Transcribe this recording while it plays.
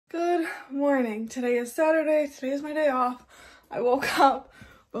Good morning. Today is Saturday. Today is my day off. I woke up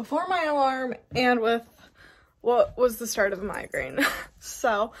before my alarm and with what was the start of a migraine.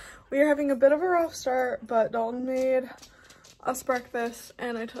 So we are having a bit of a rough start, but Dalton made us breakfast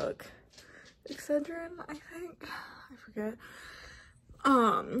and I took Excedrin, I think. I forget.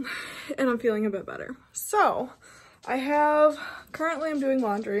 And I'm feeling a bit better. So currently I'm doing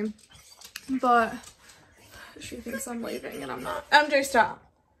laundry, but she thinks I'm leaving and I'm not. MJ, stop.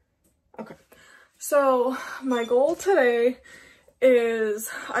 Okay. So my goal today is,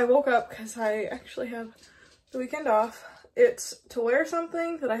 I woke up because I actually have the weekend off. It's to wear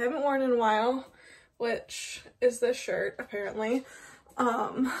something that I haven't worn in a while, which is this shirt apparently,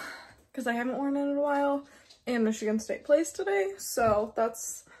 because I haven't worn it in a while, and Michigan State plays today, so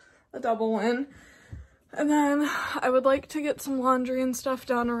that's a double win. And then I would like to get some laundry and stuff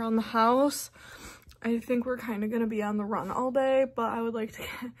done around the house. I think we're kind of going to be on the run all day, but I would like to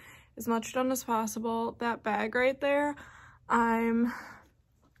get as much done as possible. That bag right there,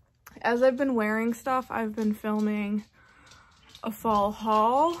 as I've been wearing stuff, I've been filming a fall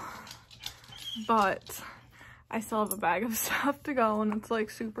haul, but I still have a bag of stuff to go and it's like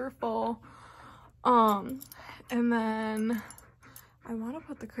super full. And then I want to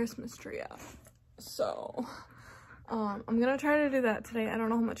put the Christmas tree up. So, I'm gonna try to do that today. I don't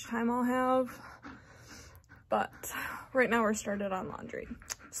know how much time I'll have, but right now we're started on laundry.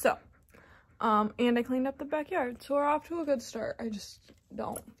 So, and I cleaned up the backyard, so we're off to a good start. I just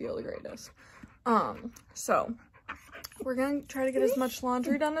don't feel the greatest. So we're gonna try to get as much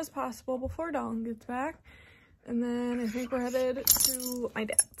laundry done as possible before Dawn gets back, and then I think we're headed to my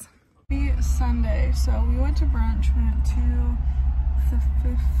dad's. It's Sunday, so we went to brunch. We went to the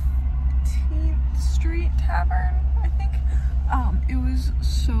 15th Street Tavern, I think. It was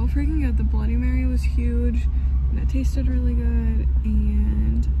so freaking good. The Bloody Mary was huge and it tasted really good,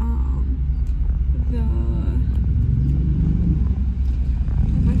 and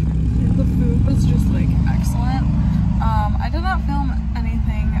the food was just like excellent. I did not film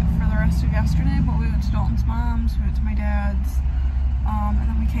anything for the rest of yesterday, but we went to Dalton's mom's, we went to my dad's, and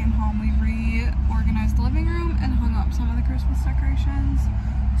then we came home. We reorganized the living room and hung up some of the Christmas decorations,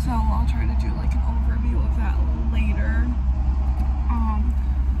 so I'll try to do like an overview of that later.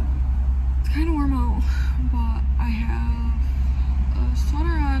 It's kind of warm out, but I have a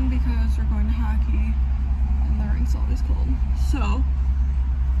sweater on because we're going to hockey and the rink's always cold. So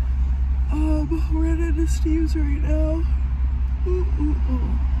we're headed to Steve's right now. We're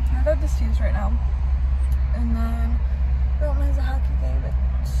headed to Steve's right now, and then Dalton has a hockey game at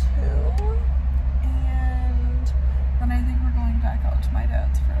 2, and then I think we're going back out to my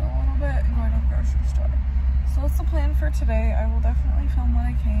dad's for a little bit and going to the grocery store. So that's the plan for today. I will definitely film what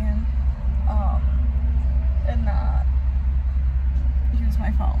I can, and not use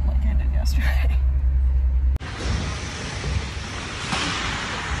my phone like I did yesterday.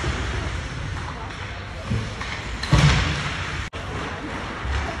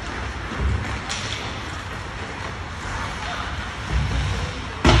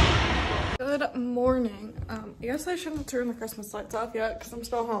 Good morning. I guess I shouldn't turn the Christmas lights off yet because I'm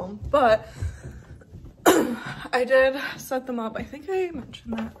still home, but I did set them up. I think I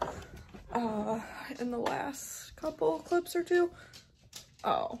mentioned that in the last couple clips or two.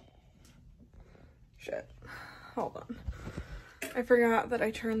 Oh, shit. Hold on. I forgot that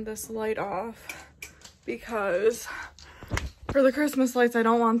I turned this light off because for the Christmas lights, I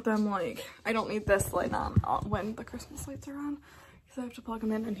don't want them like, I don't need this light on when the Christmas lights are on, because I have to plug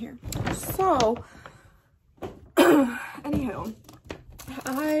them in here. So, anywho,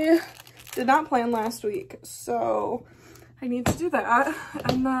 I did not plan last week, so I need to do that.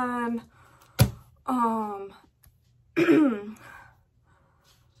 And then, I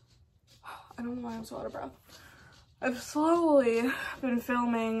don't know why I'm so out of breath. I've slowly been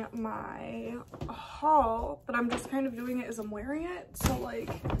filming my haul, but I'm just kind of doing it as I'm wearing it, so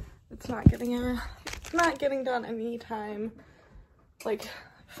like it's not getting done anytime like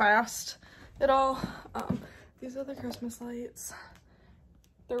fast at all. These are the Christmas lights.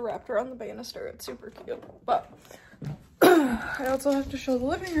 They're wrapped around the banister. It's super cute, but I also have to show the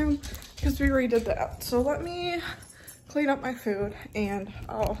living room because we redid that. So let me clean up my food and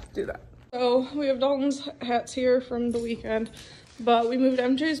I'll do that. So we have Dalton's hats here from the weekend, but we moved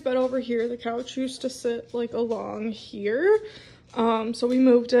MJ's bed over here. The couch used to sit like along here, so we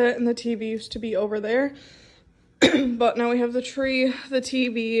moved it, and the TV used to be over there. But now we have the tree, the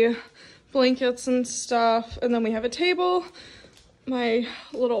TV, blankets and stuff, and then we have a table. My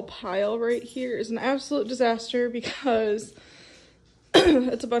little pile right here is an absolute disaster because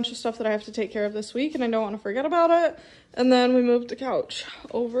It's a bunch of stuff that I have to take care of this week and I don't want to forget about it. And then we moved the couch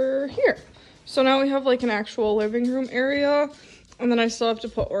over here. So now we have like an actual living room area. And then I still have to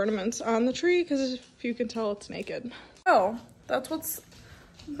put ornaments on the tree because if you can tell, it's naked. Oh, that's what's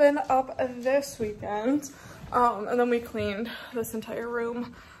been up this weekend. And then we cleaned this entire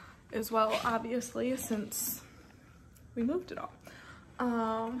room as well, obviously, since we moved it all.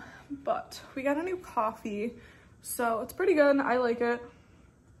 But we got a new coffee, so it's pretty good. I like it.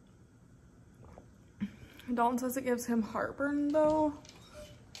 Dalton says it gives him heartburn though,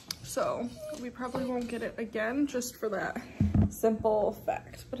 so we probably won't get it again just for that simple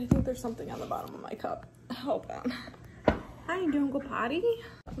fact. But I think there's something on the bottom of my cup. Hold on. Hi, you gonna go potty?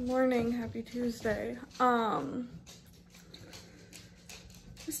 Good morning, happy Tuesday.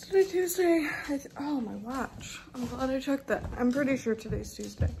 Is today Tuesday? Oh, my watch. I'm glad I checked that. I'm pretty sure today's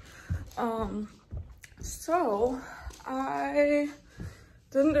Tuesday. So I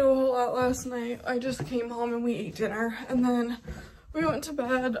didn't do a whole lot last night. I just came home and we ate dinner, and then we went to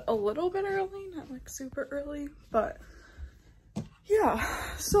bed a little bit early, not like super early, but yeah.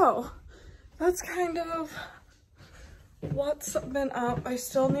 So that's kind of what's been up. I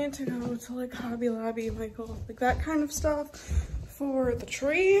still need to go to like Hobby Lobby, Michael, like that kind of stuff for the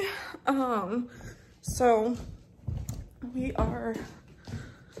tree. So we are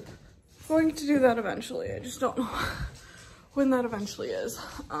going to do that eventually. I just don't know when that eventually is.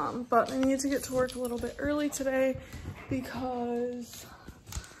 But I need to get to work a little bit early today because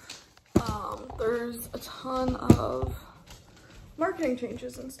there's a ton of marketing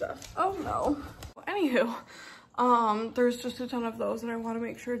changes and stuff. Oh no. Anywho, there's just a ton of those and I want to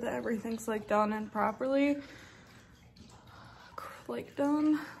make sure that everything's like done and properly like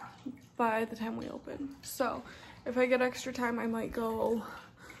done by the time we open. So if I get extra time, I might go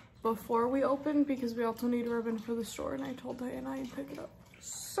before we open because we also need a ribbon for the store and I told Diana I'd pick it up.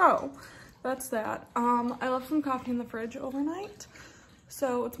 So that's that. I left some coffee in the fridge overnight,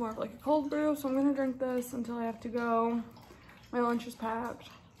 so it's more of like a cold brew, so I'm gonna drink this until I have to go. My lunch is packed.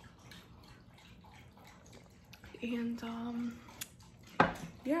 And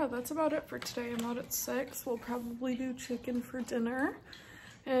yeah, that's about it for today. I'm out at 6. We'll probably do chicken for dinner.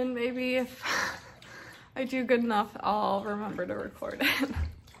 And maybe if I do good enough, I'll remember to record it.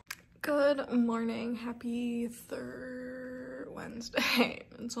 Good morning. Happy Wednesday.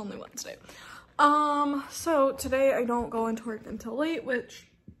 It's only Wednesday. So today I don't go into work until late, which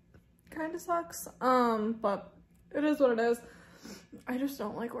kind of sucks. But it is what it is. I just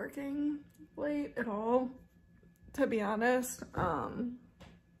don't like working late at all, to be honest.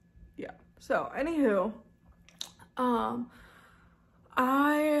 Yeah, so anywho,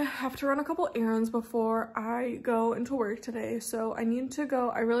 I have to run a couple errands before I go into work today, so I need to go.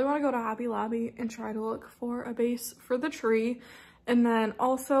 I really want to go to Hobby Lobby and try to look for a base for the tree, and then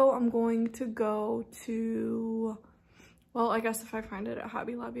also I'm going to go to, well, I guess if I find it at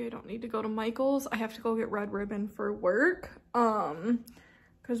Hobby Lobby, I don't need to go to Michael's. I have to go get red ribbon for work,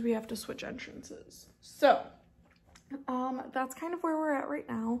 because we have to switch entrances. So that's kind of where we're at right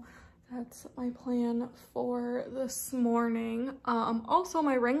now. That's my plan for this morning. Also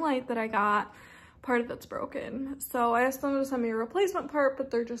my ring light that I got, part of it's broken. So I asked them to send me a replacement part,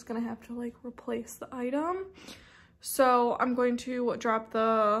 but they're just gonna have to like replace the item. So I'm going to drop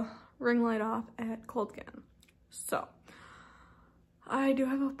the ring light off at Cold Can. So I do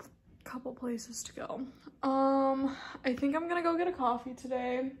have a couple places to go. I think I'm gonna go get a coffee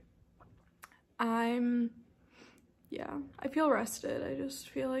today. Yeah, I feel rested. I just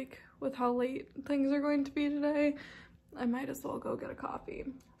feel like with how late things are going to be today, I might as well go get a coffee.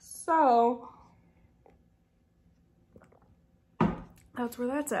 So that's where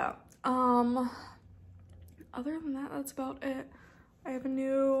that's at. Other than that, that's about it. I have a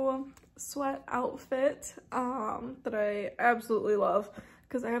new sweat outfit that I absolutely love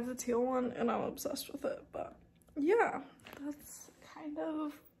because I have the teal one and I'm obsessed with it. But yeah, that's kind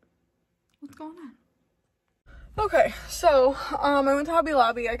of what's going on. Okay, so I went to Hobby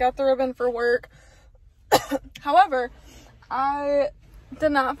Lobby. I got the ribbon for work. However, I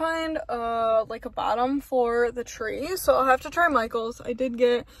did not find like a bottom for the tree, so I'll have to try Michael's. I did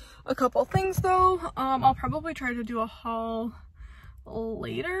get a couple things though. I'll probably try to do a haul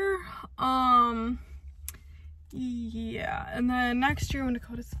later. Yeah, and then next year when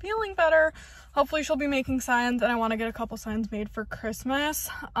Dakota's feeling better, hopefully she'll be making signs, and I want to get a couple signs made for Christmas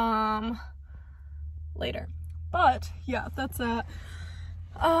later. But yeah, that's that.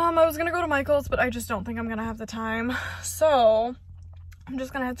 I was gonna go to Michael's, but I just don't think I'm gonna have the time, so I'm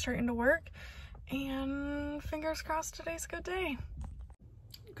just gonna head straight into work, and fingers crossed today's a good day.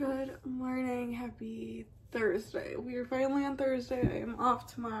 Good morning, happy Thursday. We are finally on Thursday. I am off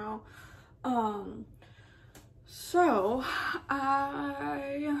tomorrow. So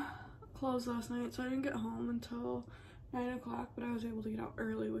I closed last night, so I didn't get home until 9 o'clock, but I was able to get out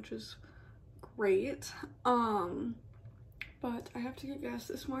early, which is great. But I have to get gas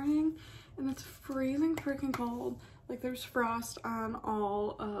this morning, and it's freezing freaking cold. Like, there's frost on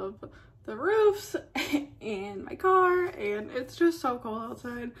all of the roofs in my car, and it's just so cold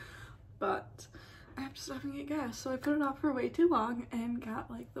outside. But I have to stop and get gas, so I put it off for way too long and got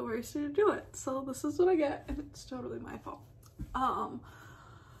like the worst day to do it. So this is what I get, and it's totally my fault.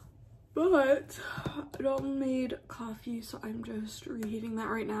 But I don't made coffee, so I'm just reheating that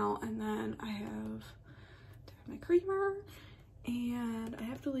right now, and then I have to have my creamer, and I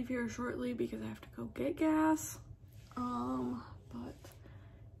have to leave here shortly because I have to go get gas. But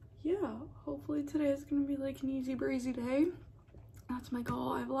yeah, hopefully today is gonna be like an easy breezy day. That's my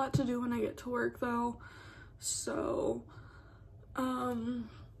goal. I have a lot to do when I get to work though, so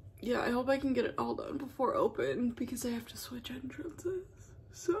yeah, I hope I can get it all done before open because I have to switch entrances,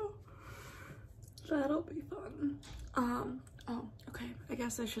 so that'll be fun. Oh, okay, I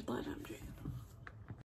guess I should let MJ